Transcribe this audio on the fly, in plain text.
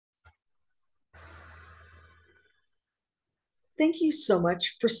Thank you so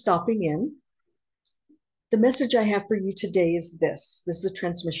much for stopping in. The message I have for you today is this. This is the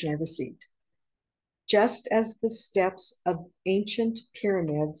transmission I received. Just as the steps of ancient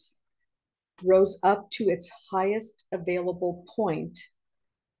pyramids rose up to its highest available point,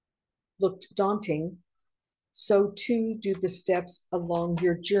 looked daunting, so too do the steps along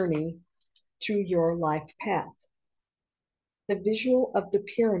your journey through your life path. The visual of the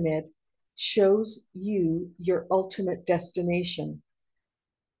pyramid shows you your ultimate destination,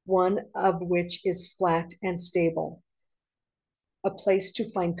 one of which is flat and stable, a place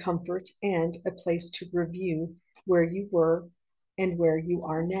to find comfort and a place to review where you were and where you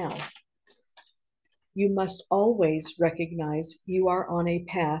are now. You must always recognize you are on a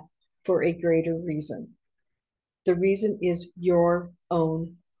path for a greater reason. The reason is your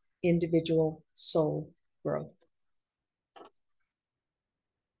own individual soul growth.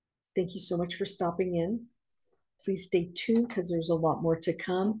 Thank you so much for stopping in. Please stay tuned because there's a lot more to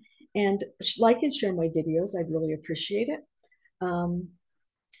come. And like and share my videos. I'd really appreciate it.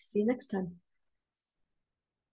 See you next time.